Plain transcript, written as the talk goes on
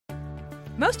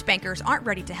Most bankers aren't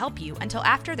ready to help you until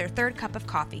after their third cup of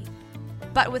coffee.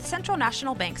 But with Central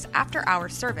National Bank's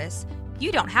after-hours service,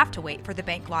 you don't have to wait for the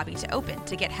bank lobby to open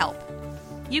to get help.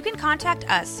 You can contact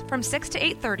us from 6 to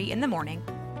 8:30 in the morning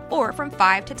or from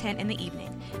 5 to 10 in the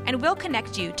evening, and we'll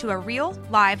connect you to a real,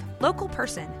 live, local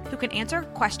person who can answer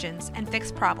questions and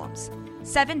fix problems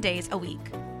 7 days a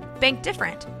week. Bank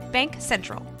different. Bank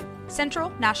Central. Central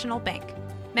National Bank.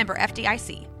 Member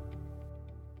FDIC.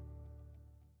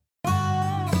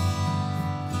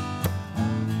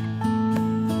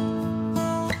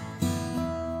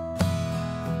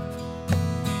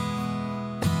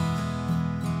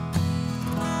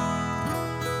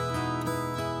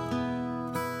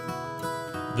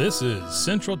 This is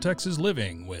Central Texas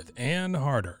Living with Ann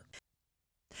Harder.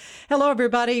 Hello,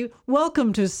 everybody.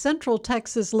 Welcome to Central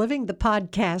Texas Living, the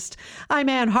podcast. I'm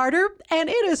Ann Harder, and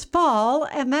it is fall,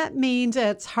 and that means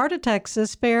it's Heart of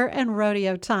Texas Fair and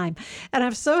Rodeo time. And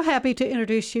I'm so happy to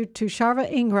introduce you to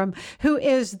Sharva Ingram, who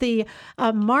is the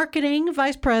Marketing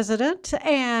Vice President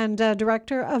and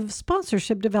Director of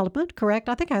Sponsorship Development, correct?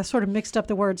 I think I sort of mixed up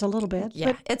the words a little bit.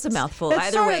 Yeah, it's a mouthful.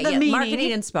 Either way,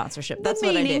 marketing and sponsorship. That's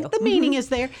what I do. The meaning is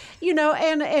there. You know,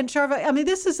 and Sharva, I mean,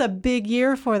 this is a big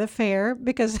year for the fair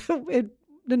because it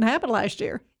didn't happen last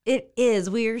year. It is.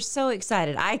 We are so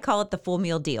excited. I call it the full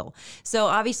meal deal. So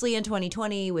obviously in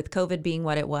 2020, with COVID being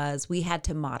what it was, we had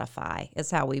to modify is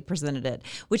how we presented it,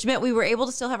 which meant we were able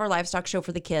to still have our livestock show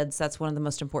for the kids. That's one of the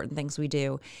most important things we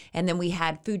do. And then we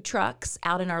had food trucks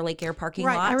out in our Lake Air parking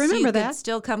lot. I remember so you that. could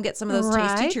still come get some of those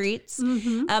tasty treats.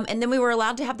 Mm-hmm. And then we were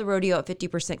allowed to have the rodeo at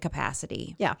 50%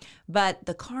 capacity. Yeah. But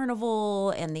the carnival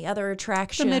and the other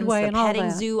attractions, the Midway and petting all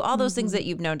that. zoo, all those things that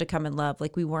you've known to come and love,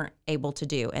 like we weren't able to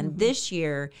do. And this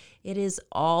year, it is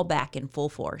all back in full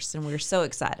force, and we're so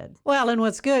excited. Well, and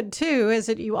what's good, too, is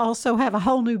that you also have a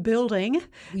whole new building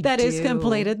that is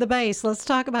completed, the BASE. Let's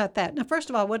talk about that. Now, first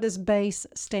of all, what does BASE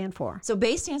stand for? So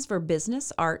BASE stands for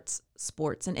Business, Arts,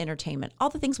 Sports, and Entertainment, all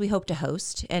the things we hope to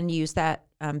host and use that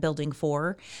building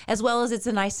for, as well as it's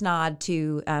a nice nod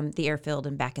to the airfield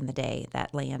and back in the day,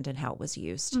 that land and how it was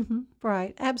used. Mm-hmm.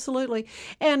 Right, absolutely.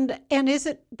 And is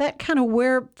it that kind of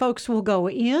where folks will go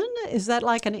in? Is that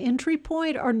like an entry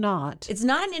point or not? It's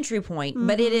not an entry point,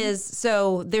 but it is.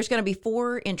 So there's going to be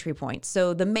 4 entry points.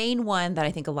 So the main one that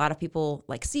I think a lot of people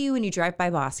like see when you drive by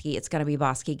Bosque, it's going to be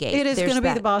Bosque Gate. It is going to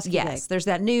be the Bosque Gate. Yes, there's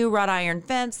that new wrought iron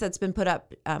fence that's been put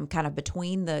up kind of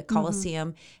between the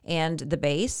Coliseum and the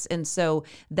base. And so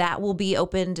that will be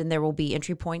opened and there will be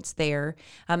entry points there,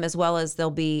 as well as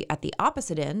they'll be at the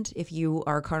opposite end if you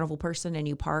are a carnival person and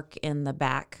you park in the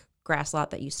back grass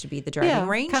lot that used to be the driving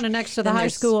range. Kind of next to the high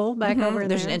school back over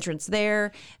There's there. an entrance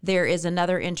there. There is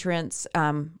another entrance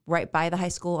right by the high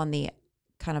school on the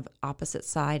kind of opposite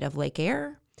side of Lake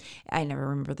Air. I never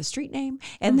remember the street name.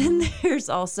 And then there's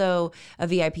also a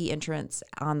VIP entrance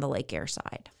on the Lake Air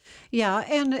side. Yeah,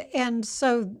 and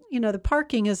so, you know, the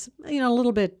parking is, you know, a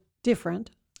little bit different.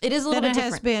 It is a little bit different. Than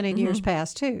it has been in years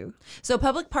past, too. So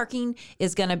public parking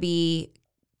is going to be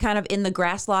kind of in the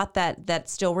grass lot that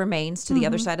still remains to the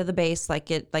other side of the base, like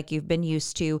you've been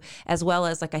used to, as well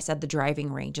as, like I said, the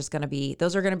driving range is going to be,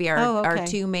 those are going to be our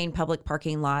 2 main public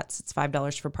parking lots. It's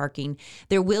 $5 for parking.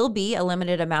 There will be a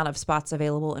limited amount of spots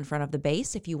available in front of the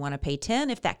base if you want to pay $10,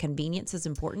 if that convenience is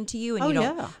important to you and you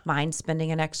don't mind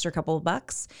spending an extra couple of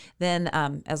bucks, then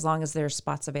as long as there's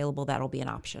spots available, that'll be an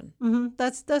option. Mm-hmm.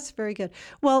 That's very good.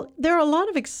 Well, there are a lot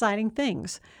of exciting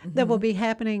things that will be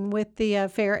happening with the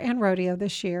fair and rodeo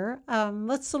this year.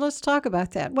 Let's talk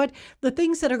about that. What the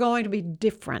things that are going to be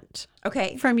different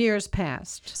from years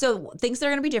past. So things that are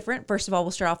going to be different. First of all,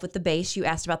 we'll start off with the base. You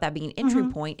asked about that being an entry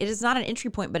point. It is not an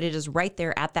entry point, but it is right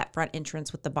there at that front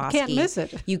entrance with the Bosque. Can't miss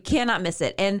it. You cannot miss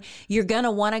it. And you're going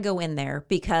to want to go in there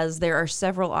because there are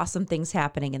several awesome things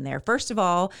happening in there. First of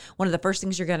all, one of the first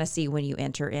things you're going to see when you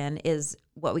enter in is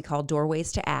what we call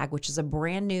Doorways to Ag, which is a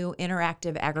brand new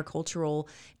interactive agricultural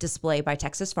display by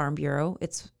Texas Farm Bureau.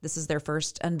 This is their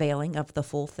first unveiling of the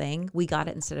full thing. We got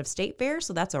it instead of State Fair,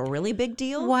 so that's a really big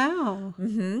deal. Wow.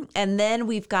 And then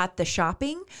we've got the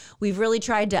shopping. We've really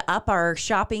tried to up our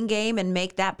shopping game and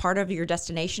make that part of your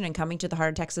destination and coming to the Heart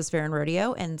of Texas Fair and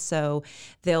Rodeo. And so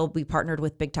they'll be partnered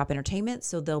with Big Top Entertainment.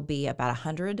 So there'll be about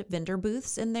 100 vendor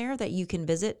booths in there that you can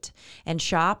visit and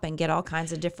shop and get all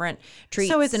kinds of different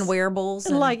treats and wearables.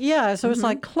 So it's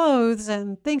like clothes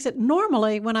and things that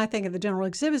normally, when I think of the General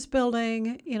Exhibits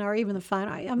Building, you know, or even the fine,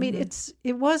 I mean,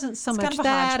 it wasn't so much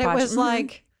that. It was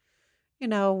like, you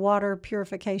know, water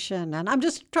purification. And I'm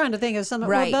just trying to think of some of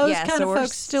those kind of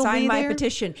folks still be there. Sign my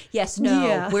petition. Yes, no.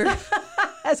 Yeah.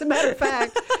 as a matter of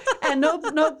fact. And no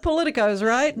politicos,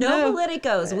 right? No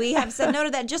politicos. We have said no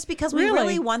to that just because we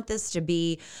really want this to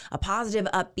be a positive,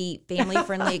 upbeat,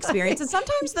 family-friendly experience. And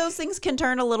sometimes those things can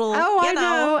turn a little,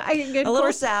 a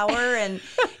little sour, and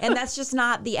that's just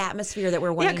not the atmosphere that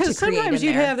we're wanting to create. Yeah, because sometimes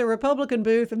you'd have the Republican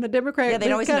booth and the Democrat booth. Yeah,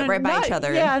 they'd always sit right by each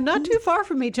other. Yeah, not too far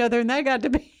from each other, and that got to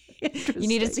be interesting. You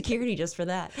needed security just for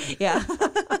that. Yeah.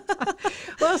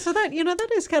 Well, so that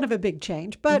is kind of a big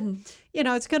change, but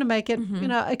it's going to make it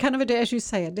kind of as you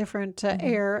say, a different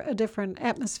air, a different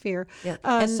atmosphere.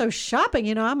 Yeah. So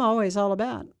shopping, I'm always all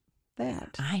about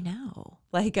that. I know.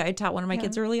 Like I taught one of my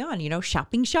kids early on,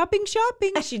 shopping,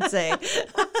 she'd say.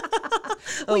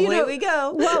 Away we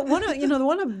go. Well, one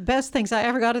of the best things I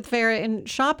ever got at the fair in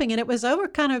shopping, and it was over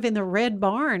kind of in the Red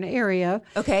Barn area.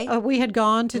 Okay. We had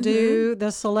gone to do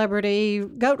the celebrity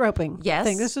goat roping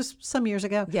thing. This was some years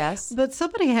ago. Yes. But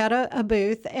somebody had a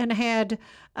booth and had,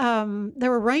 there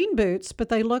were rain boots, but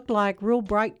they looked like real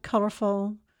bright,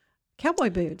 colorful cowboy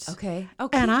boots. Okay.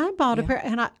 And I bought a pair,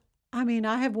 and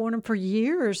I have worn them for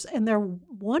years, and they're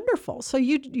wonderful. So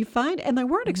you find, and they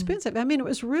weren't expensive. I mean, it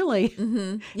was really,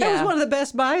 it was one of the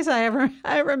best buys I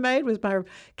ever made was my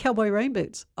cowboy rain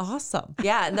boots. Awesome.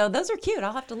 Yeah, no, those are cute.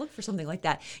 I'll have to look for something like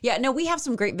that. Yeah, no, we have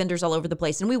some great vendors all over the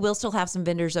place, and we will still have some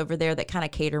vendors over there that kind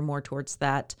of cater more towards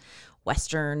that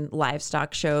Western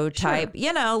livestock show type,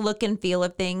 look and feel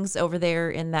of things over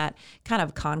there in that kind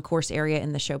of concourse area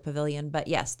in the show pavilion. But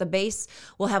yes, the base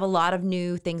will have a lot of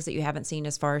new things that you haven't seen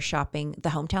as far as shopping. The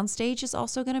hometown stage is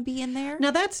also going to be in there. Now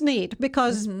that's neat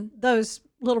because those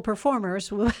little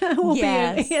performers will be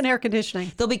in air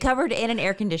conditioning. They'll be covered in an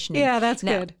air conditioning. Yeah, that's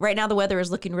good. Right now the weather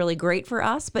is looking really great for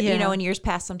us, but in years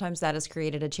past, sometimes that has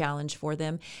created a challenge for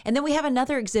them. And then we have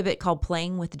another exhibit called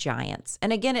Playing with Giants.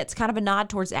 And again, it's kind of a nod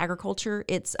towards agriculture.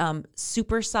 It's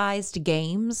supersized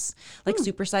games, like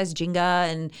supersized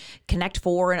Jenga and Connect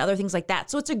 4 and other things like that.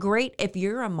 So it's a great, if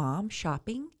you're a mom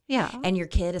shopping, and your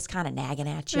kid is kind of nagging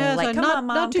at you, like, come on,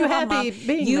 mom, not too happy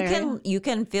being there. You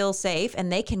can feel safe,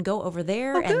 and they can go over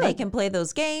there and they can play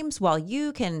those games while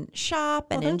you can shop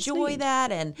and enjoy that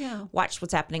and watch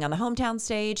what's happening on the hometown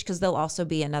stage, because there'll also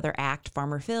be another act.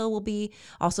 Farmer Phil will be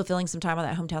also filling some time on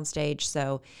that hometown stage.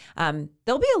 So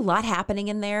there'll be a lot happening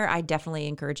in there. I definitely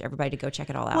encourage everybody to go check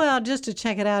it all out. Well, just to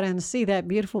check it out and see that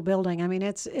beautiful building. I mean,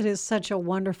 it is such a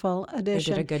wonderful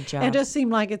addition. They did a good job. It does seem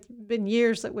like it's been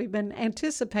years that we've been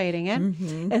anticipating it.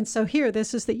 And so here,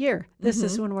 this is the year. This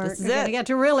is when we're going to get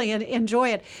to really enjoy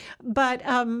it. But,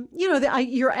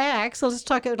 your acts, let's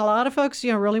talk, a lot of folks,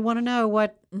 really want to know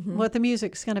what the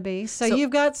music's going to be. So you've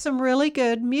got some really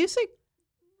good music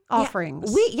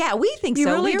offerings. We think you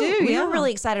so. Really do. We're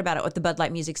really excited about it with the Bud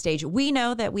Light Music Stage. We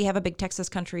know that we have a big Texas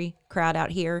country crowd out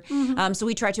here, so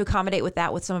we try to accommodate with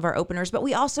that with some of our openers. But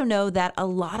we also know that a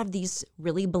lot of these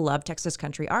really beloved Texas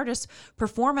country artists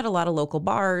perform at a lot of local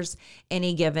bars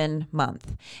any given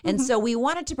month, and so we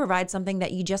wanted to provide something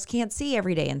that you just can't see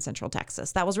every day in Central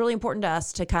Texas. That was really important to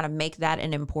us to kind of make that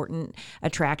an important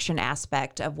attraction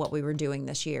aspect of what we were doing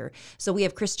this year. So we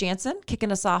have Chris Jansen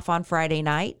kicking us off on Friday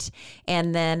night,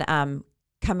 and then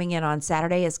coming in on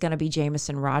Saturday is going to be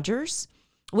Jameson Rogers,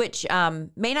 which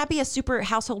may not be a super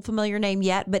household familiar name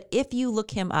yet, but if you look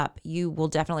him up, you will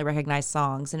definitely recognize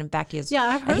songs. And in fact, he has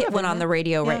a hit one on the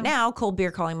radio right now, Cold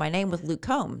Beer Calling My Name with Luke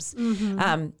Combs.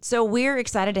 So we're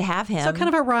excited to have him. So kind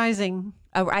of a rising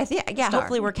I think, star.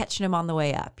 Hopefully we're catching him on the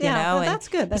way up, well, and that's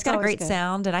good. He's got a great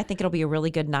sound, and I think it'll be a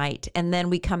really good night. And then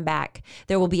we come back.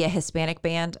 There will be a Hispanic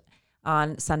band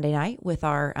on Sunday night with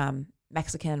our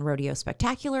Mexican Rodeo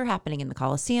Spectacular happening in the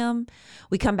Coliseum.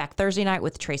 We come back Thursday night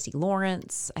with Tracy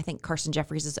Lawrence. I think Carson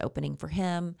Jeffries is opening for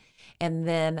him. And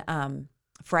then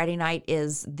Friday night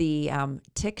is the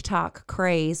TikTok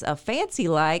craze of Fancy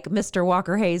Like Mr.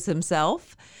 Walker Hayes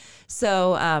himself.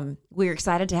 So we're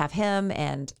excited to have him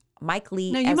and Mike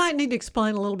Lee. Now, you might need to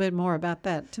explain a little bit more about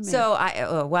that to me. So, I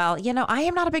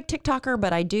am not a big TikToker,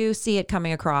 but I do see it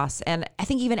coming across. And I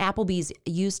think even Applebee's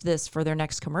used this for their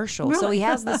next commercial. Really? So he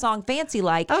has the song Fancy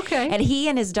Like. Okay. And he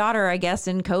and his daughter, I guess,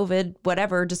 in COVID,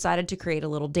 whatever, decided to create a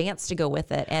little dance to go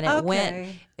with it. And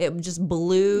it just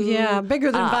blew. Yeah,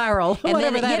 bigger than viral, and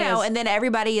whatever then, that is. And then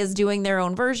everybody is doing their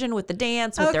own version with the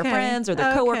dance with their friends or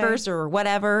their coworkers or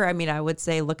whatever. I mean, I would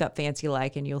say look up Fancy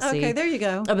Like and you'll see. Okay, there you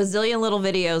go. A bazillion little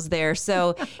videos there.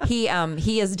 So he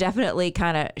has definitely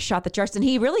kind of shot the charts, and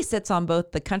he really sits on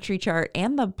both the country chart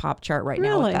and the pop chart right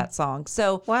now with that song.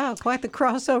 So wow, quite the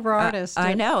crossover artist.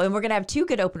 I know, and we're gonna have two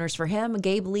good openers for him: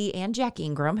 Gabe Lee and Jack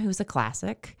Ingram, who's a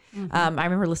classic. I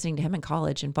remember listening to him in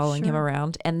college and following him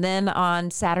around. And then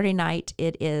on Saturday night,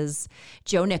 it is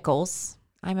Joe Nichols.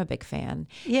 I'm a big fan.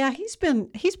 Yeah, he's been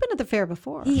at the fair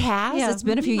before. He has. Yeah. It's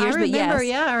been a few years, I remember, but yes.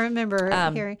 Yeah, I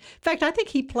remember hearing. In fact, I think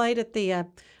he played at the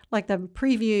the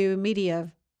preview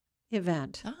media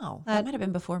event. Oh, that might have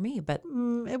been before me, but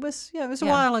It was a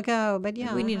while ago. But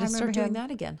yeah, we need to start doing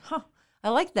that again. Huh. I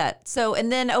like that. So,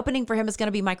 and then opening for him is going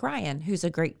to be Mike Ryan, who's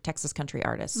a great Texas country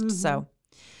artist. So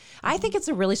I think it's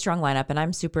a really strong lineup, and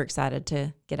I'm super excited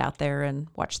to get out there and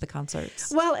watch the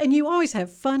concerts. Well, and you always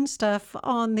have fun stuff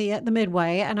on the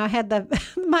Midway, and I had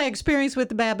my experience with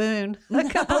the baboon a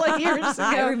couple of years ago.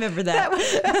 I remember that.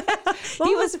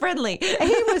 He was friendly.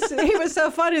 He was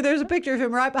so funny. There's a picture of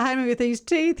him right behind me with these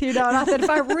teeth, and I thought if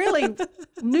I really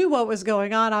knew what was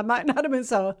going on, I might not have been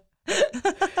so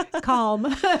calm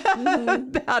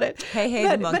about it. Hey,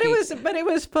 but, the monkey. But it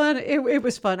was fun. It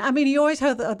was fun. I mean, you always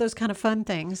have those kind of fun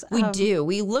things. We do.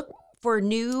 We look for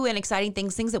new and exciting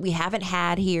things that we haven't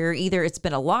had here. Either it's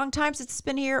been a long time since it's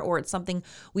been here, or it's something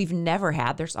we've never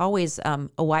had. There's always a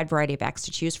wide variety of acts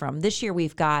to choose from. This year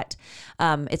we've got,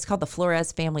 it's called the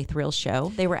Flores Family Thrill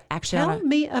Show. They were actually Tell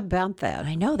me about that.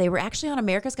 I know. They were actually on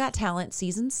America's Got Talent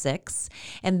season 6,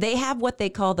 and they have what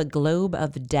they call the Globe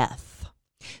of Death.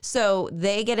 So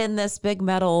they get in this big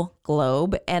metal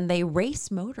globe and they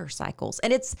race motorcycles,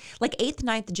 and it's like 8th,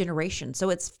 9th generation. So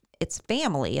it's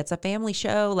family. It's a family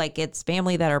show. Like, it's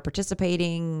family that are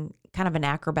participating, kind of an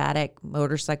acrobatic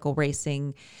motorcycle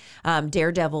racing,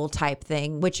 daredevil type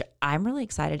thing, which I'm really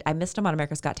excited. I missed them on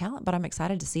America's Got Talent, but I'm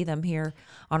excited to see them here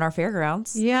on our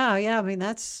fairgrounds. Yeah. I mean,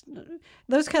 that's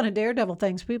those kind of daredevil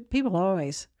things. People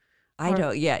always I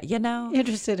know. Yeah. You know,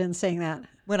 interested in seeing that.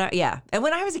 And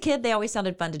when I was a kid, they always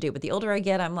sounded fun to do. But the older I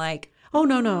get, I'm like, oh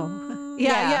no.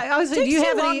 Yeah. I was saying, do you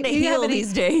have any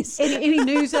these days? Any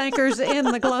news anchors in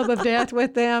the Globe of Death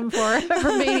with them for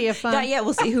media fun? Not yet.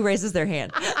 We'll see who raises their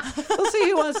hand. We'll see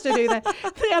who wants to do that.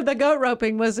 Yeah, the goat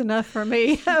roping was enough for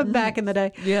me back in the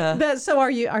day. Yeah. But so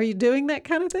are you doing that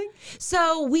kind of thing?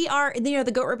 So we are,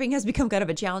 the goat roping has become kind of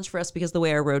a challenge for us because the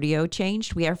way our rodeo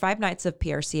changed. We have 5 nights of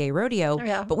PRCA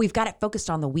rodeo, but we've got it focused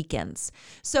on the weekends.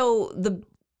 So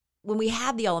when we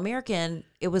had the All-American,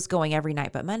 it was going every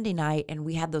night but Monday night, and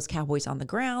we had those cowboys on the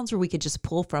grounds where we could just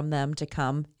pull from them to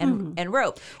come and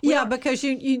rope. Because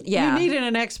you needed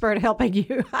an expert helping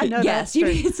you. I know yes, you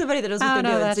need somebody that knows what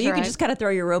they're doing. So you can just kind of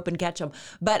throw your rope and catch them.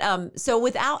 But so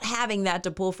without having that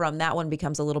to pull from, that one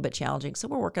becomes a little bit challenging. So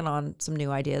we're working on some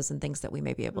new ideas and things that we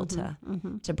may be able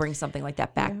to bring something like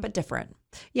that back, but different.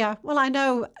 Yeah. Well, I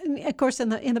know, of course, in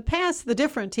the past, the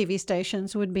different TV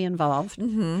stations would be involved.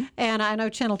 And I know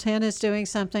Channel 10 is doing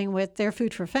something with their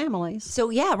Food for Families. So,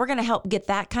 yeah, we're going to help get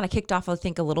that kind of kicked off, I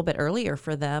think, a little bit earlier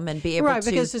for them and be able to... Right,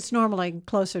 because it's normally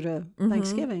closer to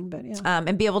Thanksgiving, but yeah.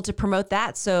 And be able to promote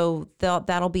that. So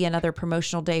that'll be another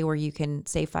promotional day where you can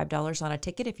save $5 on a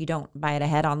ticket if you don't buy it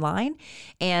ahead online.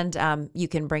 And you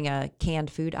can bring a canned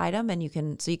food item, and you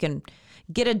can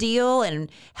get a deal and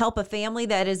help a family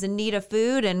that is in need of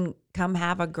food and come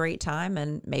have a great time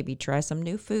and maybe try some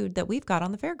new food that we've got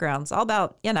on the fairgrounds. All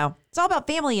about, it's all about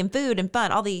family and food and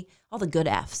fun. All the good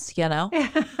F's,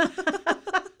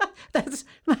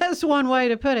 That's one way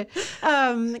to put it.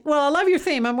 Well, I love your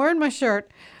theme. I'm wearing my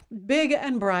shirt, big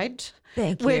and bright.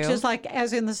 Thank you. Which is like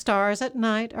as in the stars at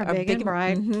night are big and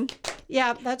bright.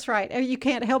 Yeah, that's right. You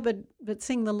can't help but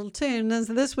sing the little tune.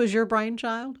 This was your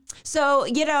brainchild? So,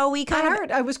 we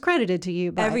kind I was credited to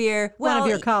you by every year. One of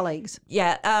your colleagues.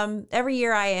 Yeah. Every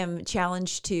year I am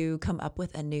challenged to come up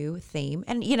with a new theme.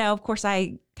 And, of course,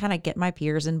 I kind of get my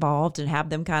peers involved and have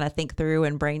them kind of think through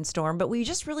and brainstorm. But we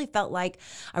just really felt like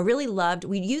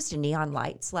we used neon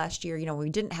lights last year. We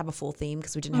didn't have a full theme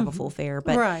because we didn't have a full fair.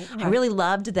 But right. I really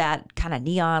loved that kind of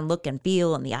neon look and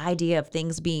feel and the idea of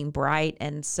things being bright.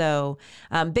 And so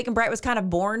Big and Bright was kind of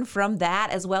born from that,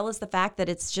 as well as the fact that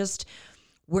it's just,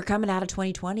 we're coming out of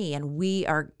 2020 and we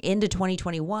are into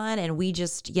 2021, and we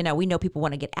just, we know people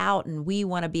want to get out, and we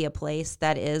want to be a place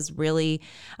that is really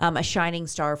a shining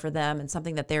star for them and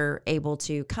something that they're able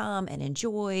to come and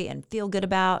enjoy and feel good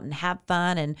about and have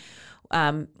fun. And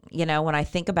when I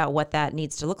think about what that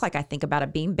needs to look like, I think about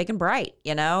it being big and bright,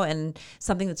 and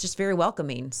something that's just very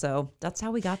welcoming. So that's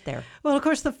how we got there. Well, of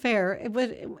course, the fair,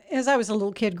 as I was a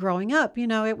little kid growing up,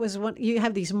 it was when you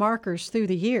have these markers through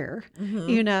the year,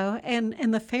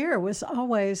 and the fair was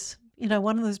always,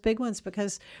 one of those big ones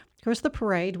because, of course, the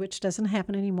parade, which doesn't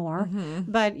happen anymore,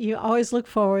 but you always look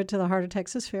forward to the Heart of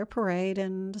Texas Fair parade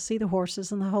and to see the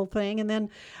horses and the whole thing. And then,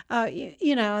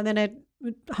 and then at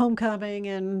homecoming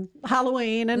and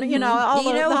Halloween and, all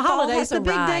the holidays, the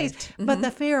big days. But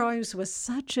the fair always was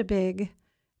such a big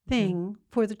thing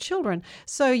for the children.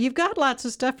 So you've got lots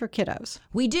of stuff for kiddos.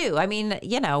 We do. I mean,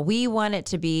 we want it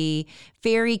to be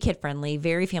very kid-friendly,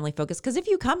 very family-focused. Because if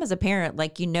you come as a parent,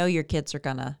 your kids are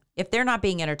gonna, if they're not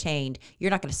being entertained,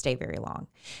 you're not going to stay very long.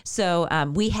 So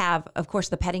we have, of course,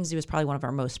 the petting zoo is probably one of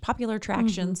our most popular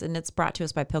attractions, and it's brought to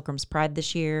us by Pilgrim's Pride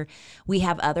this year. We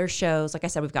have other shows. Like I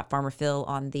said, we've got Farmer Phil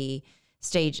on the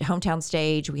stage, hometown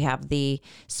stage. We have the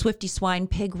Swifty Swine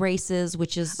pig races,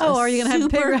 which is are you gonna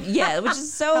have pig race? Yeah, which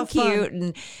is so cute, fun.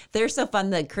 and they're so fun.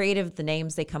 The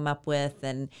names they come up with,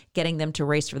 and getting them to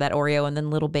race for that Oreo, and then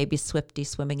little baby Swifty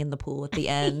swimming in the pool at the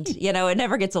end. It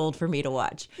never gets old for me to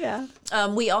watch. Yeah.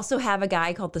 We also have a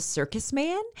guy called the Circus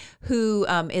Man, who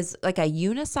is like a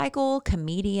unicycle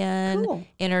comedian,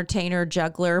 entertainer,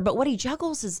 juggler. But what he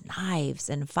juggles is knives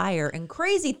and fire and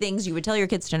crazy things you would tell your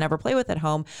kids to never play with at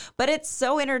home. But it's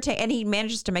so entertaining, and he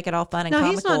manages to make it all fun and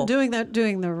comical. He's not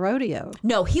doing the rodeo.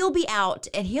 No, he'll be out,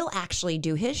 and he'll actually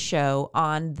do his show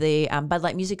on the Bud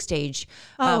Light Music Stage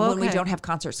when we don't have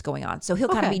concerts going on. So he'll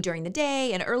kind of be during the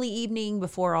day and early evening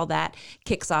before all that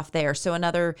kicks off there.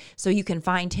 So you can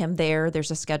find him there.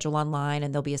 There's a schedule online,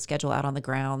 and there'll be a schedule out on the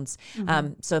grounds.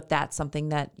 So if that's something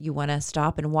that you want to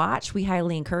stop and watch, we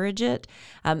highly encourage it.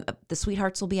 The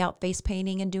Sweethearts will be out face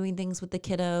painting and doing things with the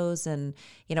kiddos, and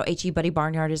H.E. Buddy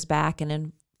Barnyard is back and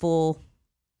in full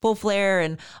flare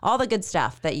and all the good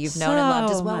stuff that you've known and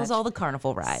loved, as well as all the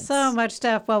carnival rides. So much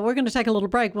stuff. Well, we're going to take a little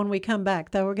break. When we come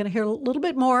back, though, we're going to hear a little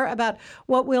bit more about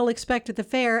what we'll expect at the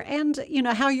fair, and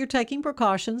how you're taking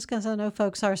precautions, because I know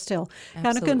folks are still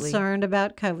kind of concerned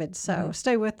about COVID. So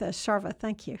stay with us. Sharva,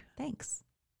 thank you. Thanks.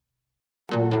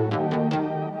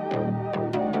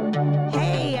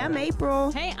 Hey, I'm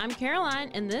April. Hey, I'm Caroline,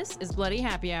 and this is Bloody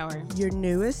Happy Hour, your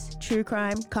newest true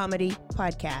crime comedy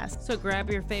podcast. So grab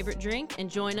your favorite drink and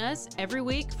join us every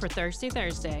week for Thirsty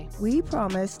Thursday. We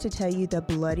promise to tell you the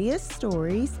bloodiest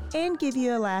stories and give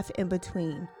you a laugh in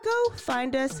between. Go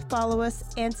find us, follow us,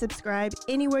 and subscribe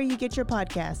anywhere you get your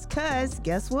podcasts, because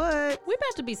guess what? We're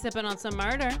about to be sipping on some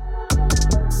murder.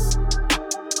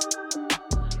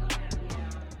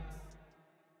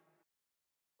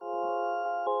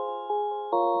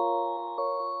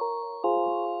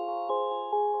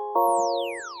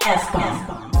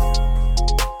 F-Bomb.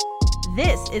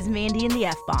 This is Mandy and the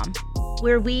F-Bomb,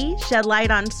 where we shed light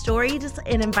on stories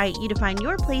and invite you to find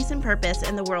your place and purpose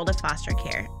in the world of foster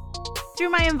care.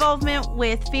 Through my involvement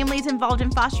with families involved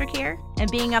in foster care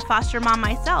and being a foster mom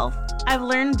myself, I've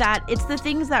learned that it's the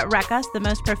things that wreck us the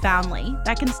most profoundly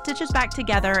that can stitch us back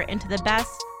together into the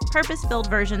best, purpose-filled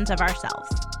versions of ourselves.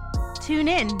 Tune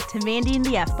in to Mandy and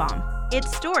the F-Bomb.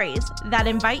 It's stories that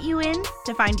invite you in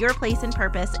to find your place and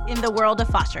purpose in the world of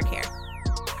foster care.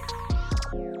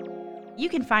 You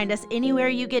can find us anywhere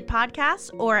you get podcasts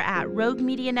or at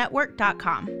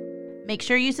roguemedianetwork.com. Make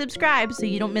sure you subscribe so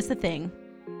you don't miss a thing.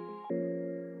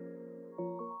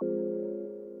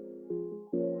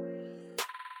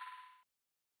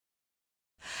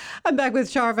 I'm back with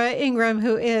Sharva Ingram,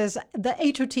 who is the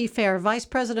HOT Fair Vice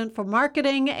President for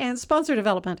Marketing and Sponsor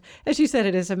Development. As you said,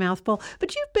 it is a mouthful,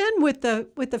 but you've been with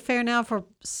the fair now for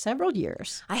several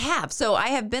years. I have. So I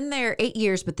have been there 8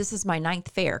 years, but this is my 9th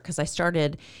fair because I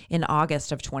started in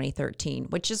August of 2013,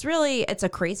 which is really, it's a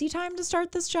crazy time to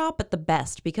start this job, but the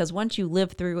best, because once you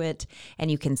live through it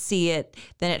and you can see it,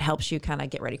 then it helps you kind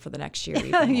of get ready for the next year.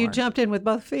 Even more. You jumped in with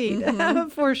both feet,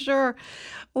 for sure.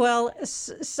 Well,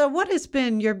 so what has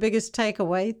been your biggest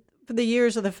takeaway for the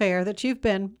years of the fair that you've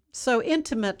been so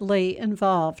intimately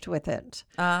involved with it?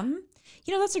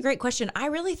 That's a great question. I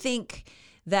really think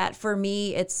that for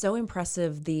me, it's so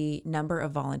impressive the number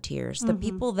of volunteers, the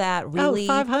people that really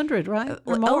 500, right?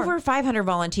 Or more. Over 500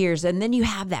 volunteers. And then you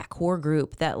have that core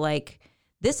group that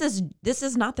this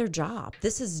is not their job.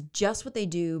 This is just what they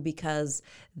do because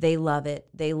they love it.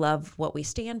 They love what we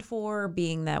stand for,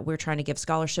 being that we're trying to give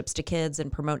scholarships to kids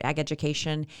and promote ag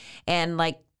education. And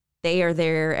they are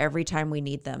there every time we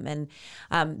need them. And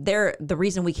they're the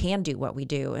reason we can do what we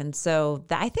do. And so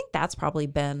I think that's probably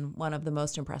been one of the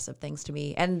most impressive things to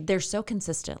me. And they're so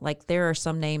consistent. There are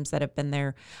some names that have been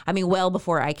there, well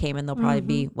before I came, and they'll probably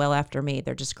be well after me.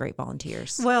 They're just great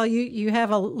volunteers. Well, you have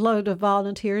a load of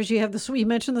volunteers. You have you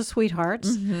mentioned the Sweethearts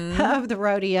of the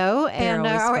rodeo.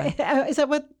 They're always fun. Is that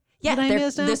what? Yeah, the name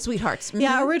is now? The Sweethearts. Mm-hmm.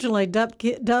 Yeah, originally Dub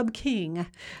King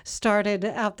started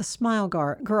out the Smile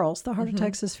Girls, the Heart of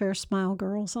Texas Fair Smile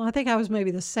Girls, and I think I was maybe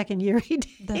the second year he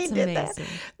did amazing. that.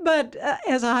 But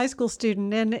as a high school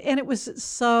student, and it was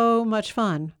so much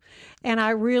fun, and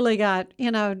I really got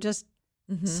just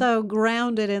so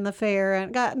grounded in the fair,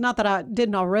 and not that I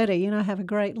didn't already, have a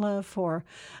great love for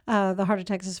the Heart of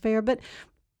Texas Fair, but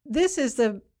this is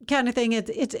the kind of thing,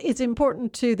 it's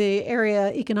important to the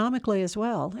area economically as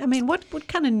well. I mean, what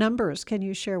kind of numbers can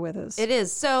you share with us? It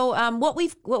is. So what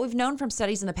we've known from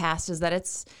studies in the past is that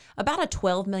it's about a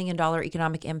 $12 million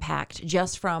economic impact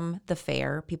just from the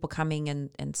fair, people coming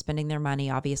and spending their money,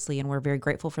 obviously, and we're very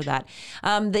grateful for that.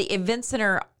 The event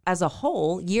center as a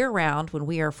whole, year-round, when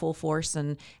we are full force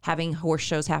and having horse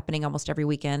shows happening almost every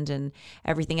weekend and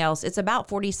everything else, it's about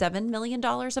 $47 million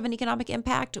of an economic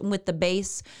impact. And with the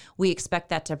base, we expect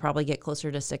that to probably get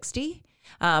closer to 60,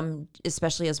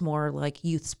 especially as more like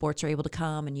youth sports are able to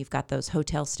come and you've got those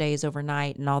hotel stays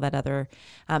overnight and all that other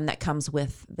that comes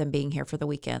with them being here for the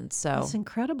weekend. So That's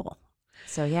incredible.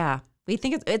 So yeah, we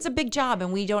think it's a big job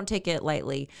and we don't take it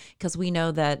lightly because we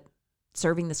know that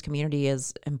serving this community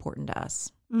is important to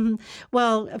us. Mm-hmm.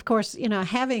 Well, of course,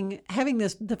 having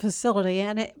the facility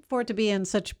and for it to be in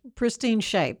such pristine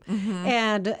shape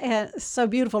and so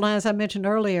beautiful. And as I mentioned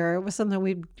earlier, it was something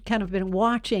we've kind of been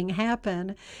watching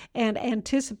happen and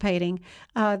anticipating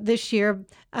this year.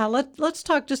 Let's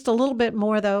talk just a little bit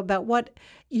more though about what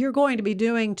you're going to be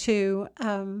doing to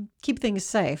keep things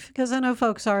safe, because I know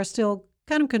folks are still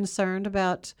kind of concerned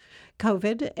about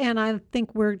COVID, and I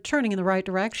think we're turning in the right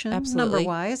direction,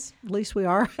 number-wise. At least we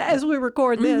are as we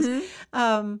record this.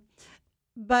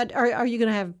 But are you going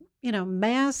to have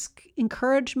mask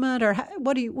encouragement, or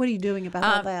what are you doing about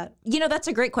all that? That's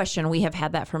a great question. We have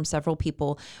had that from several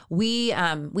people. We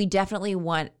definitely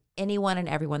want anyone and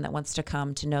everyone that wants to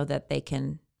come to know that they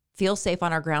can feel safe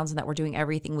on our grounds and that we're doing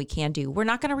everything we can do. We're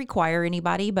not going to require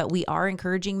anybody, but we are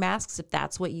encouraging masks if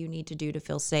that's what you need to do to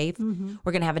feel safe.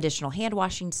 We're going to have additional hand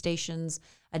washing stations,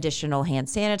 additional hand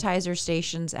sanitizer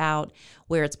stations out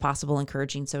where it's possible,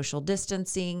 encouraging social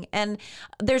distancing. And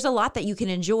there's a lot that you can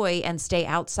enjoy and stay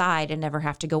outside and never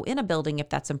have to go in a building if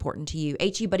that's important to you.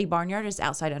 H.E. Buddy Barnyard is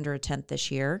outside under a tent this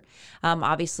year.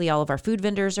 Obviously, all of our food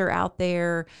vendors are out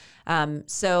there.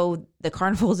 So the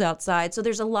carnival's outside. So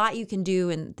there's a lot you can do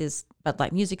in this Bud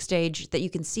Light music stage that you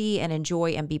can see and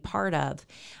enjoy and be part of,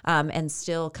 and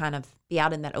still kind of be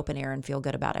out in that open air and feel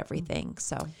good about everything.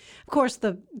 So, of course,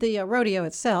 the rodeo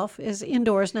itself is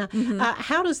indoors now.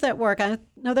 How does that work? I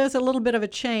know there's a little bit of a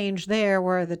change there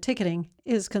where the ticketing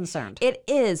is concerned. It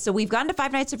is. So we've gone to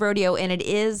 5 nights of rodeo, and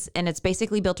it's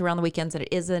basically built around the weekends, and it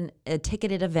is a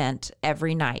ticketed event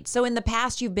every night. So in the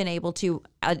past, you've been able to.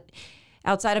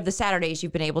 Outside of the Saturdays,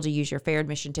 you've been able to use your fair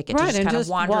admission ticket to just kind of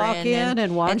wander in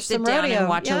and watch and sit some down rodeo. and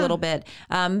watch a little bit.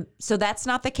 So that's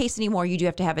not the case anymore. You do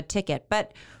have to have a ticket.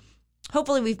 But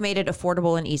hopefully we've made it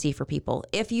affordable and easy for people.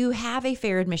 If you have a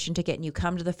fair admission ticket and you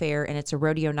come to the fair and it's a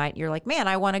rodeo night and you're like, man,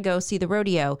 I want to go see the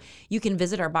rodeo, you can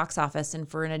visit our box office and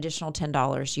for an additional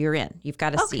 $10, you're in. You've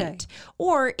got a seat.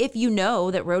 Or if you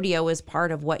know that rodeo is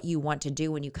part of what you want to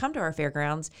do when you come to our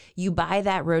fairgrounds, you buy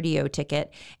that rodeo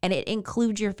ticket and it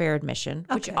includes your fair admission,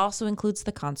 which also includes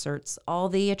the concerts, all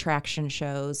the attraction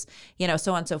shows,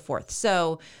 so on and so forth.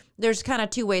 So there's kind of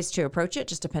two ways to approach it,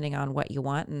 just depending on what you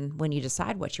want and when you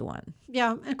decide what you want.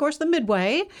 Yeah. And of course, the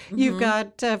Midway, you've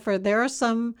got, there are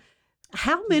some,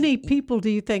 how many people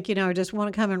do you think, just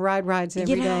want to come and ride rides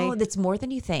every day? That's more than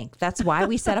you think. That's why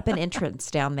we set up an entrance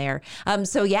down there.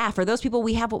 So yeah, for those people,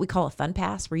 we have what we call a fun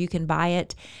pass where you can buy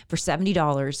it for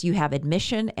 $70. You have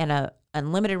admission and a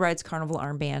unlimited rides carnival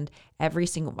armband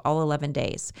all 11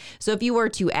 days. So if you were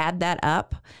to add that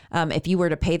up, if you were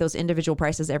to pay those individual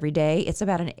prices every day, it's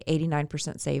about an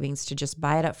 89% savings to just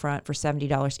buy it up front for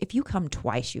 $70. If you come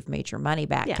twice, you've made your money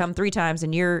back. Yeah. Come 3 times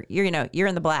and you're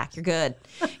in the black. You're good.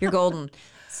 You're golden.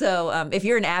 So if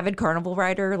you're an avid carnival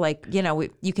rider,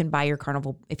 you can buy your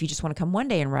carnival. If you just want to come one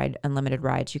day and ride unlimited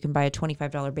rides, you can buy a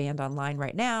 $25 band online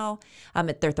right now.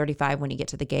 They're $35 when you get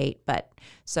to the gate.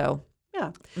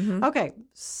 Yeah. Okay.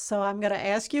 So I'm going to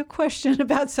ask you a question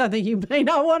about something you may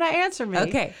not want to answer me.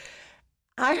 Okay.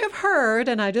 I have heard,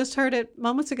 and I just heard it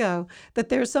moments ago, that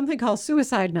there's something called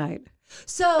Suicide Night.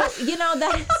 So,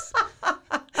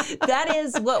 that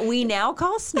is what we now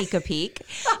call Sneak a Peek.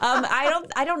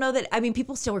 I don't know that,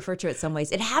 people still refer to it some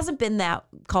ways. It hasn't been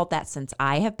called that since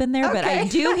I have been there, but I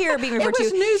do hear it being referred to. It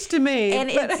was news to me. And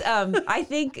it's, I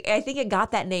think it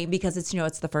got that name because it's,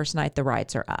 it's the first night the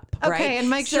rides are up, right? Okay, and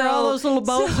make sure all those little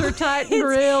bolts are tight and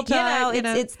real tight.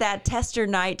 It's that tester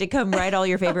night to come ride all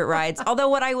your favorite rides. Although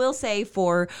what I will say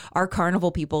for our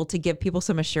carnival people, to give people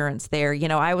some assurance there,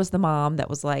 I was the mom that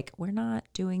was like, we're not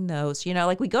doing those,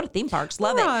 we go to theme parks,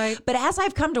 love it. But as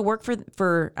I've come to work for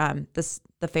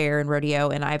the fair and rodeo,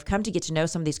 and I've come to get to know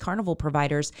some of these carnival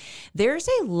providers, there's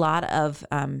a lot of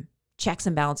checks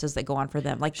and balances that go on for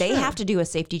them. They have to do a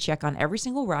safety check on every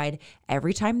single ride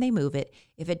every time they move it.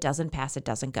 If it doesn't pass, it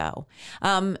doesn't go.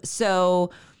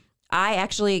 So I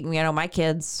actually, my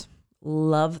kids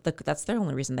love that's the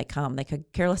only reason they come. They could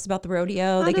care less about the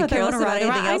rodeo. They know, could care less about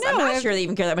anything else. I'm not know. sure they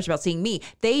even care that much about seeing me.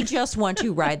 They just want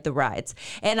to ride the rides.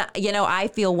 And, I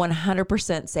feel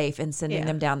 100% safe in sending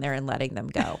them down there and letting them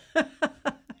go.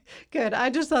 Good. I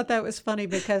just thought that was funny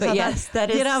because that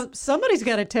is, somebody's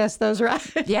got to test those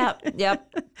rides.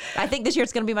 Yep. I think this year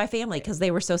it's going to be my family because they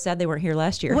were so sad they weren't here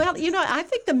last year. Well, I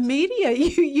think the media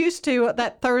used to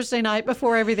that Thursday night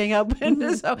before everything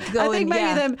opened. So I think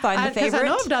maybe them find the favorite. Because I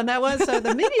know I've done that one. So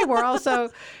the media were also,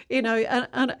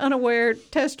 unaware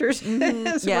testers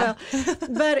as well.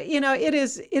 But it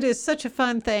is such a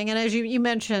fun thing. And as you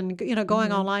mentioned,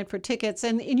 going online for tickets,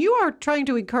 and you are trying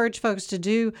to encourage folks to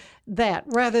do that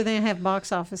rather than have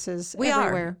box offices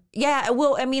everywhere. Yeah.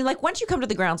 Well, I mean, like once you come to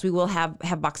the grounds, we will have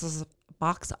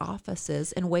box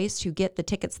offices and ways to get the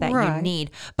tickets that you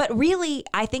need. But really,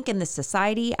 I think in this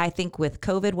society, I think with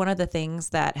COVID, one of the things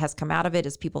that has come out of it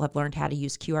is people have learned how to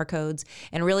use QR codes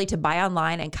and really to buy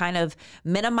online and kind of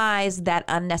minimize that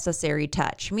unnecessary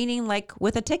touch, meaning like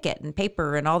with a ticket and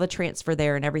paper and all the transfer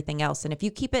there and everything else. And if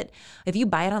you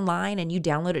buy it online and you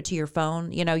download it to your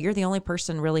phone, you're the only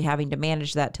person really having to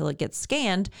manage that till it gets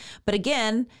scanned. But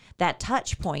again, that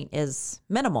touch point is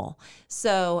minimal.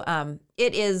 So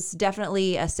it is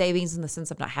definitely a savings in the sense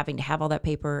of not having to have all that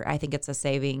paper. I think it's a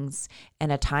savings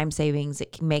and a time savings.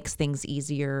 It makes things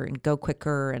easier and go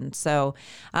quicker. And so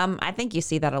I think you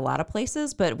see that a lot of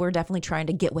places, but we're definitely trying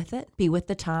to get with it, be with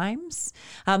the times,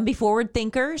 be forward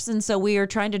thinkers. And so we are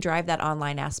trying to drive that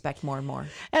online aspect more and more.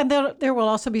 And there will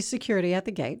also be security at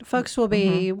the gate. Folks will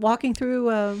be walking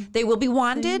through. They will be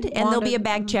wanded and there'll be a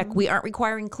bag check. We aren't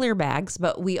requiring clear bags,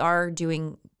 but we are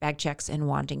doing bag checks and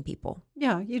wanding people.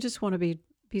 Yeah, you just want to be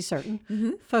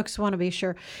certain. Folks want to be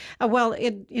sure. Well,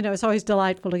 it's always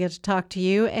delightful to get to talk to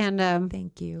you. And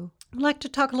thank you. I'd like to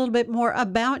talk a little bit more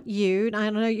about you. I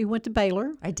know you went to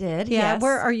Baylor. I did, yeah. Yes.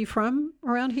 Where are you from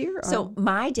around here? So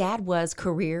my dad was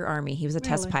career Army. He was a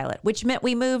test pilot, which meant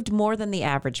we moved more than the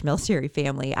average military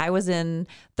family. I was in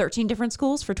 13 different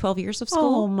schools for 12 years of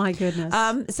school. Oh, my goodness.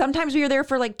 Sometimes we were there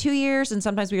for like 2 years and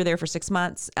sometimes we were there for 6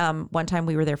 months. One time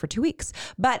we were there for 2 weeks.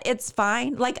 But it's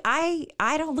fine. Like I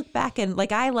don't look back and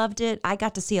like I loved it. I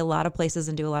got to see a lot of places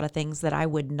and do a lot of things that I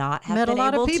would not have been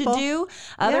able to do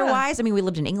otherwise. I mean, we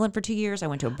lived in England for 2 years. I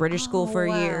went to a British school for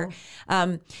a year.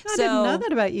 I didn't know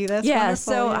that about you. That's wonderful.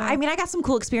 So I mean, I got some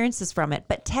cool experiences from it,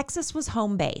 but Texas was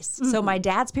home base. So my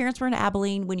dad's parents were in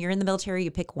Abilene. When you're in the military, you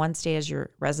pick one state as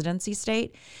your residency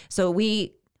state. So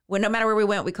no matter where we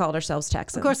went, we called ourselves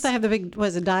Texans. Of course, they have the big,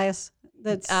 Dias?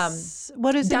 That's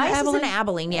what is Dias Abilene? is in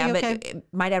Abilene, yeah. Okay. But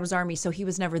my dad was Army, so he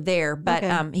was never there.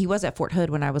 But he was at Fort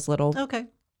Hood when I was little. Okay.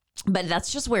 But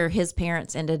that's just where his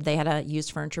parents ended. They had a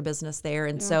used furniture business there.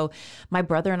 And so my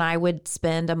brother and I would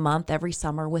spend a month every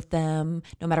summer with them.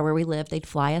 No matter where we lived, they'd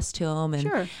fly us to them.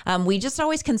 And we just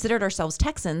always considered ourselves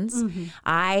Texans.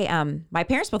 My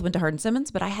parents both went to Hardin-Simmons,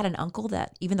 but I had an uncle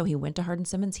that even though he went to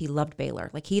Hardin-Simmons, he loved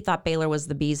Baylor. Like he thought Baylor was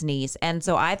the bee's knees. And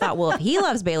so I thought, well, if he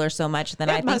loves Baylor so much, then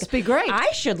I think must be great.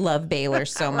 I should love Baylor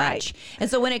so much. And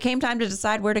so when it came time to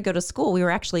decide where to go to school, we were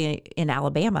actually in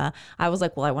Alabama. I was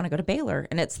like, well, I want to go to Baylor.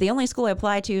 And it's the only school I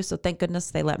applied to, so thank goodness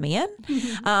they let me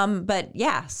in. But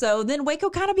yeah, so then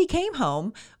Waco kind of became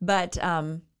home. But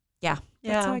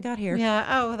that's how I got here. Yeah.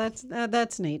 Oh,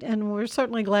 that's neat. And we're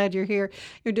certainly glad you're here.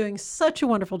 You're doing such a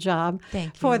wonderful job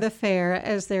for the fair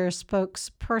as their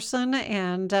spokesperson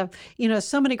and,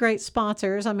 so many great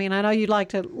sponsors. I mean, I know you'd like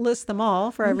to list them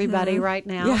all for everybody right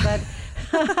now, but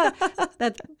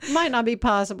that might not be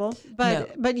possible.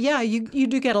 But yeah, you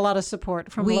do get a lot of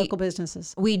support from local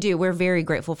businesses. We do. We're very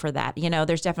grateful for that.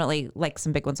 There's definitely like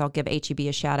some big ones. I'll give HEB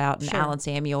a shout out and Alan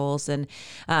Samuels and,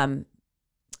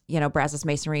 Brazos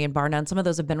Masonry and Bar None. Some of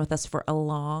those have been with us for a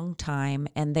long time,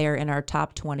 and they're in our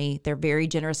top 20. They're very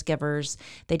generous givers.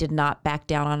 They did not back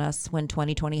down on us when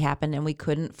 2020 happened, and we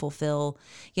couldn't fulfill,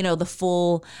 the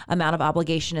full amount of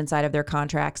obligation inside of their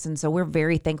contracts. And so we're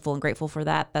very thankful and grateful for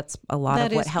that. That's a lot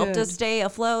of what helped us stay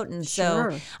afloat. And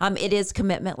so it is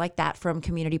commitment like that from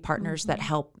community partners that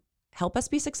help us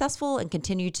be successful and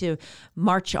continue to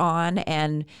march on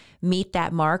and meet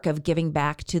that mark of giving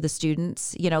back to the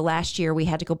students. Last year we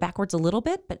had to go backwards a little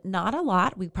bit, but not a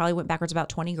lot. We probably went backwards about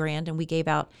 $20,000, and we gave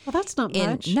out. Well, that's not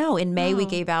much. In May we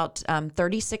gave out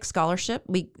 36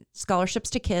 scholarships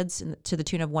to kids to the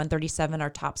tune of $137. Our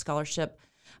top scholarship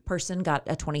person got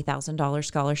a $20,000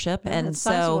 scholarship. Yeah, and that's so,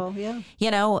 sizable, yeah.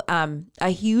 you know, a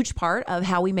huge part of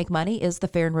how we make money is the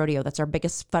fair and rodeo. That's our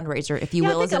biggest fundraiser, if you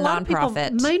will, I as think a lot of people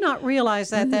nonprofit. may not realize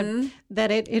that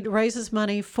that it raises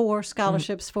money for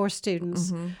scholarships for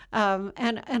students.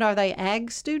 And are they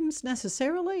ag students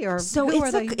necessarily, or So who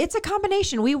are they? it's a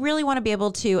combination. We really want to be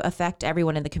able to affect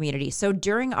everyone in the community. So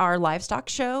during our livestock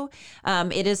show,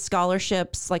 it is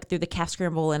scholarships like through the calf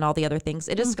scramble and all the other things.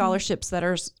 It is scholarships that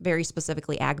are very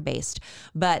specifically ag based.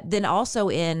 But then also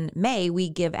in May, we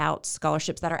give out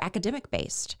scholarships that are academic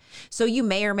based. So you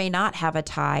may or may not have a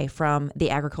tie from the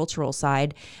agricultural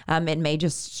side. It may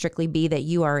just strictly be that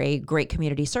you are a great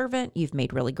community servant. You've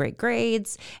made really great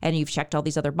grades and you've checked all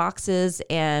these other boxes.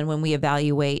 And when we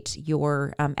evaluate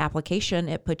your application,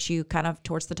 it puts you kind of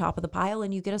towards the top of the pile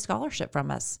and you get a scholarship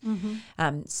from us.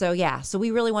 So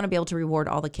we really want to be able to reward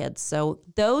all the kids. So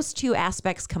those two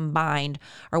aspects combined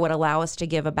are what allow us to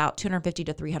give about $250,000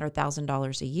 to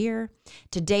 $300,000 a year.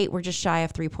 To date, we're just shy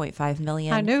of $3.5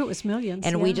 million. I knew it was millions.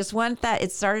 And we just want that.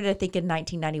 It started, I think, in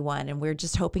 1991, and we're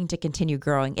just hoping to continue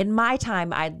growing. In my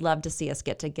time, I'd love to see us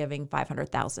get to giving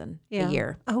 $500,000 a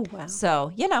year. Oh, wow.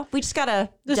 So, you know, we just got to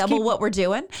Just double keep- what we're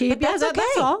doing. But that's okay.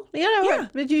 That's all. You know, Yeah.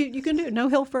 but you can do it. No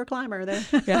hill for a climber there.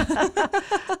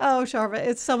 Oh, Sharva,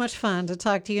 it's so much fun to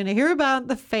talk to you and to hear about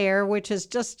the fair, which is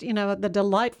just, you know, the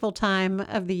delightful time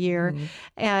of the year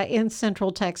in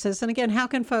Central Texas. And again, how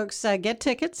can folks get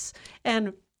tickets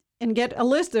and get a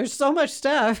list? There's so much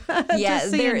stuff. Yeah, to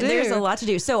see and do. there's a lot to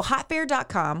do. So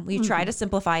hotfair.com, we try to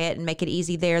simplify it and make it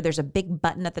easy there. There's a big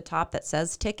button at the top that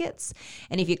says tickets.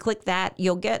 And if you click that,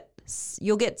 you'll get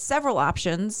several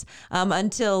options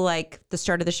until like the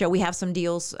start of the show. We have some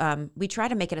deals. We try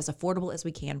to make it as affordable as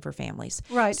we can for families.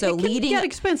 Right. So It can get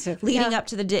expensive. Leading Yeah. up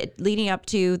to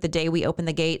the day we open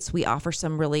the gates, we offer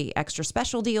some really extra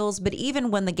special deals. But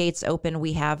even when the gates open,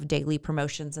 we have daily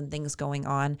promotions and things going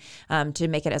on to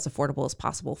make it as affordable as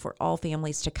possible for all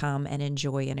families to come and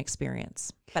enjoy and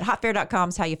experience. But hotfair.com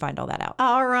is how you find all that out.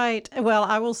 All right. Well,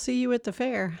 I will see you at the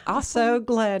fair. Awesome. So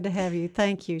glad to have you.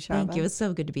 Thank you, Sharva. Thank you. It's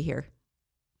so good to be here.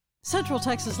 Central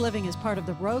Texas Living is part of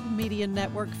the Rogue Media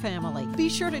Network family. Be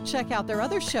sure to check out their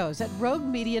other shows at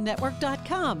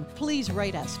roguemedianetwork.com. Please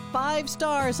rate us 5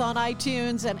 stars on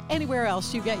iTunes and anywhere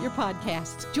else you get your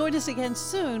podcasts. Join us again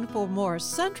soon for more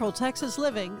Central Texas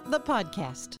Living, the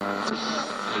podcast.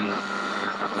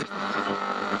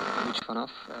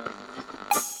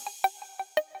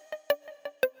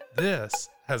 This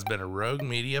has been a Rogue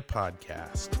Media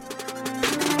podcast.